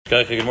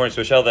Good morning.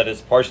 So a shell that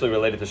is partially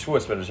related to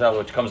Shavuos, but a shell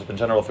which comes up in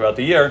general throughout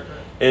the year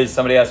is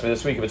somebody asked me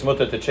this week if it's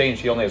mutter to change.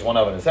 He only has one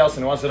oven in his house,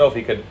 and he wants to know if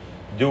he could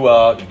do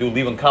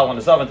leave kal on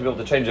his oven to be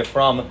able to change it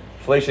from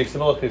Fleshig to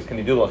Milchig. Can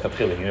you do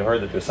l'chatchila? You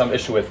heard that there's some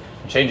issue with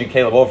changing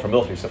Caleb over from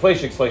Milchig to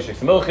Fleshig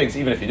to Milchig,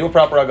 even if you do a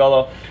proper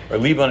agala or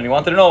leave and you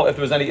wanted to know if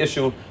there was any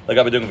issue like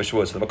I've been doing for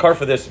Shavuos. So the makar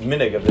for this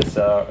minig of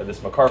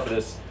this makar for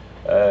this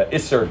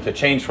isser to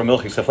change from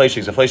Milchig to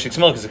Fleshig to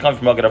Milchig is coming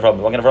from Magen Avraham.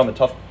 The Magen Avraham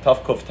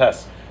tough kuf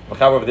test.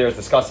 Machaber over there is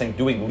discussing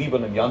doing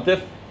Liban and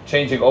Yantif,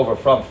 changing over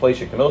from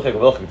Fleshig to Milchig, or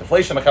Milchig to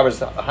Fleshig. Machaber is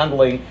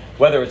handling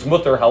whether it's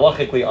mutter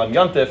halachically on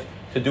Yantif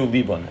to do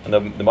Liban. And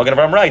the Magen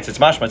Avraham writes, it's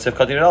mashma, it's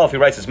if he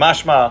writes, it's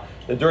mashma,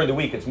 that during the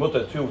week it's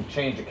mutter to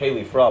change a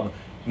keli from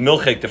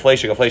Milchig to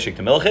Fleshig, or Fleshig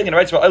to Milchig. And he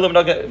writes, Olam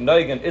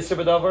noigen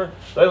isser b'davar,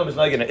 Olam is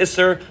noigen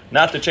isser,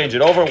 not to change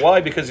it over.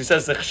 Why? Because he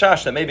says the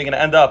chashash that maybe you're going to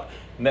end up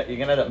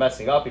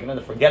messing up, you're going to end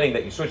up forgetting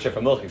that you switch it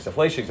from Milchig to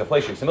Fleshig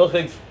to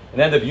Milchig,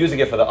 and end up using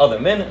it for the other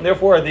min, and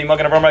therefore the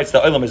Magen Avraham writes the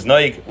Olam is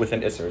noig with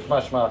an isser. It's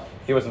mashma,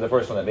 he wasn't the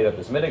first one that made up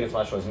this minig, it's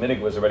mashma, his minig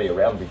was already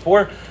around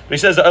before, but he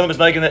says the Olam is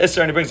noig in the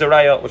isser, and he brings a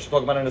raya, which we'll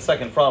talk about in a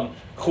second, from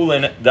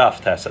Chulin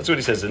Daf test. That's what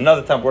he says.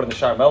 Another time brought in the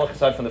Shar Melech,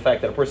 aside from the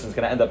fact that a person is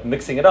going to end up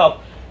mixing it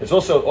up, it's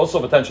also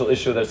a potential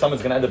issue that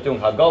someone's going to end up doing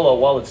Hagala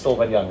while it's still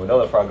Ben Yam. We know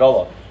that for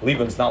Hagala,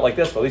 Liban's not like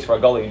this, but at least for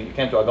Hagala, you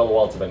can't do Hagala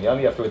while it's a Ben Yam.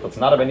 You have to wait till it's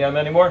not a Ben Yam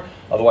anymore.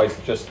 Otherwise,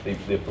 just the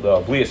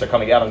blias are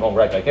coming out and going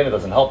right back in. It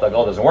doesn't help. The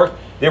Hagala doesn't work.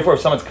 Therefore, if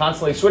someone's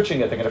constantly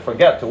switching it, they're going to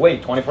forget to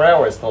wait 24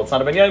 hours till it's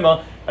not a Ben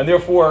Yam, and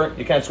therefore,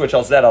 you can't switch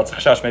else that else.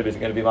 Chashash maybe it's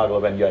going to be Magala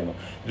Ben Yam.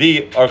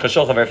 The Aruch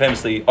HaShulchan very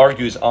famously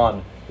argues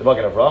on the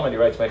Magen Avraham, and he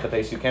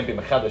writes, you can't be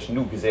Mechadash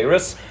Nu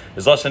Gezeris.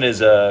 His lesson is,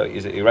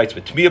 he writes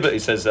with Tmiyah, but he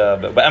says,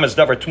 Ba'emes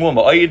Davar Tmuah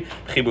Ma'ayid,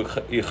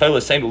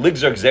 Yichayla Seim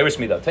Ligzer Gezeris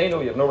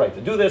Midatenu, you have no right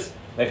to do this.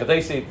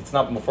 Mechatesi, it's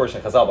not Meforish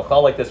and Chazal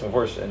B'chal like this,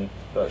 Meforish and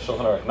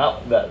Shulchan Aruch,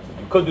 not that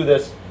you could do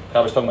this.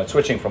 Chavar's talking about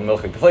switching from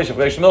Milchig to Fleshig,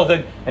 Fleshig to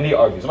Milchig, and he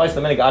argues. The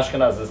minig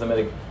Ashkenaz is the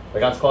minig. The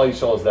Gans Klal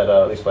Yisrael is that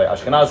at least by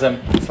Ashkenazim,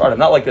 Sfardim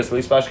not like this. At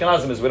least by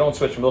Ashkenazim is we don't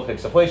switch from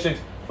Milchig to Fleshig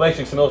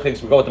to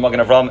Milchig. We go with the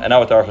Magen Avraham and now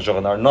with the Aruch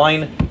HaShulchan. There are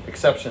 9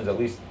 exceptions, at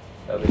least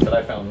that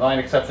I found, 9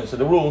 exceptions to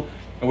the rule.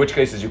 In which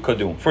cases you could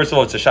do. First of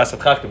all, it's a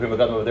shasat chak. The Pri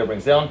Megadim over there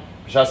brings down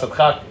shasat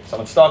chak. If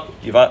someone's stuck,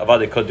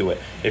 Avade could do it.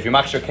 If you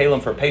machshir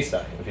kalim for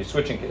Pesach, if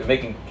you're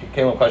making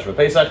kalim kosher for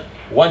Pesach,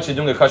 once you're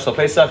doing a kosher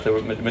Pesach, the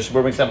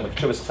Mishabur brings down like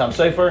Chuvas Chasam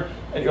Sefer,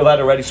 and you're allowed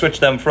to already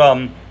switch them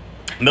from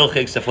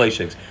Milchigs to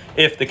Fleshigs.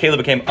 If the kalim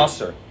became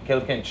aser,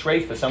 kalim became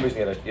treif, for some reason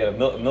you had a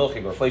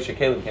Milchig or Fleshig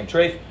kalim became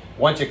treif.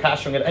 Once you're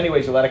kashering it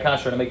anyways, you're allowed to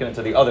kasher and make it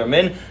into the other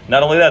min.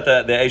 Not only that,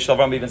 the Eish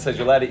Lavram even says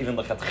you're allowed to even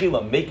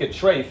lechatchila make it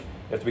treif.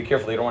 You have to be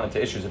careful you don't run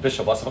into issues of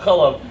bishul bas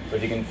v'chalav, but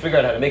if you can figure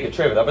out how to make it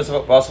treif without bas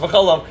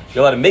v'chalav,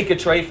 you're allowed to make it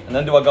treif and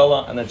then do a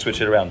gala and then switch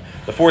it around.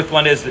 The fourth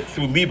one is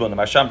through Liban. The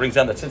Marsham brings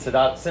down that since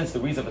the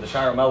reason for the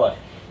Shara Melech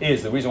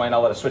is the reason why you're not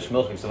allowed to switch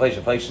Milchig to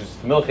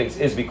Fleshig to Milchig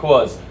is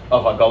because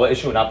of a gala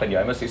issue, not Ben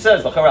Yamis. He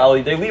says l'chara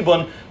ali de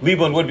Liban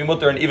would be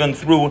mutter, and even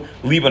through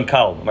Liban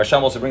kal.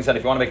 Marsham also brings down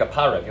if you want to make a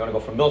parav, you want to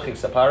go from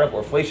Milchig to parav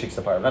or Fleshig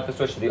to parav, not to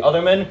switch to the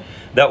other men,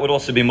 that would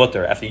also be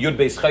mutter. After Yud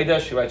Beis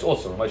Chaydesh, he writes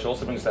also. Moshe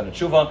also brings down a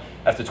tshuva.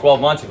 After 12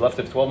 months, if you left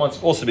it for 12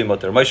 months, also be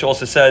mutter. Moshe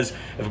also says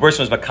if a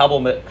person was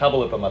makabel it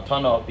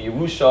b'matana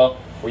b'Yerusha,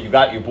 or you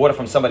bought it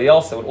from somebody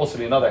else, that would also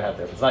be another hat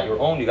there. If it's not your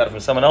own, you got it from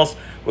someone else,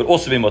 it would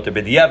also be mutter.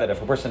 But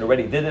if a person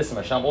already did this, and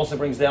Hashem also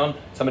brings down,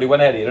 somebody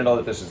went ahead, he didn't know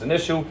that this is an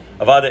issue,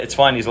 Avada, it's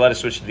fine, he's allowed to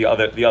switch to the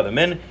other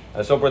min.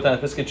 And so brought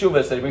down the Piskei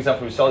Teshuvos that he brings down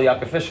from Yisrael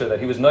Yaakov Fisher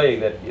that he was knowing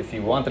that if he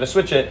wanted to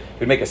switch it,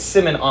 he'd make a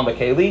siman on the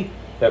keli,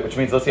 which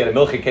means let's say you had a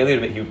Milchig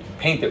keli, you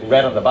paint it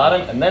red on the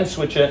bottom and then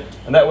switch it,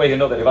 and that way you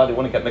know that Avada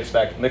wouldn't get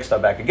mixed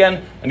up back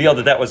again, and he held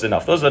that was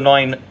enough. Those are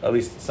 9, at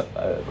least,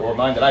 or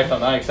 9 that I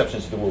found, 9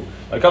 exceptions to the rule.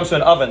 When it comes to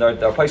an oven,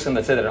 there are places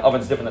that say that an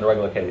oven is different than a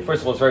regular keli.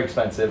 First of all, it's very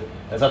expensive.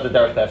 It's not the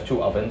derech to have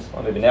 2 ovens.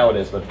 Well, maybe now it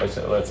is, but let's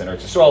say in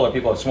Eretz Yisrael, or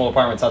people have small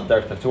apartments, it's not the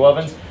derech to have 2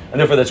 ovens,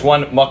 and therefore that's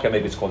one makkah,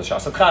 maybe it's called a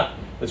shasat chak.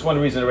 That's one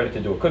reason they're ready to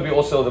do it. Could be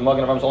also the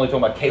Magen Avraham is only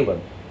talking about kalim.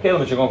 Kalim,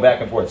 which you're going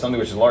back and forth, something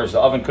which is large as the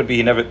oven, could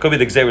be the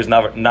gzeir is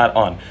not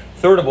on.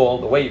 Third of all,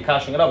 the way you're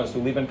kashing an oven is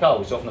through Liban kal.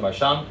 We saw from the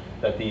Marsham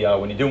that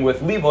when you're doing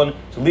with Liban,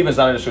 so Liban is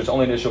not an issue, it's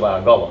only an issue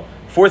about Hagala.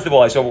 Fourth of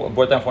all, I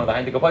brought down from one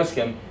of the Heintika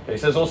Paiskim that he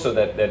says also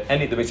that the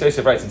Beis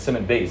Yosef writes in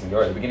Simon Beis, at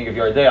the beginning of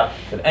Yardea,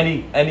 that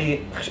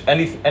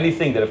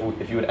anything that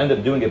if you would end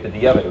up doing it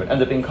b'diavad, it would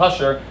end up being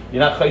kosher, you're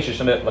not chayshish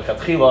in it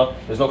l'chatchila,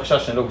 there's no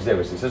chashash and no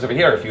gzeres. He says over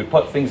here, if you would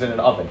put things in an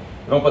oven,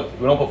 we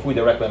don't put food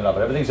directly in an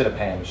oven, everything's in a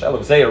pan.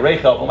 Shalav zeir,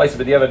 reichel, l'maisa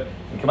b'diavad,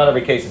 in come out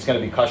every case, it's going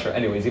to be kosher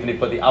anyways, even if you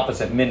put the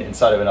opposite min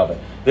inside of an oven.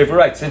 Therefore,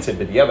 right, since it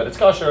b'diavad, it's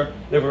kosher,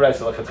 therefore, right,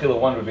 so l'chatchila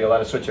one would be allowed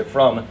to switch it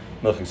from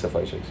Milchig to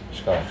Fleshig.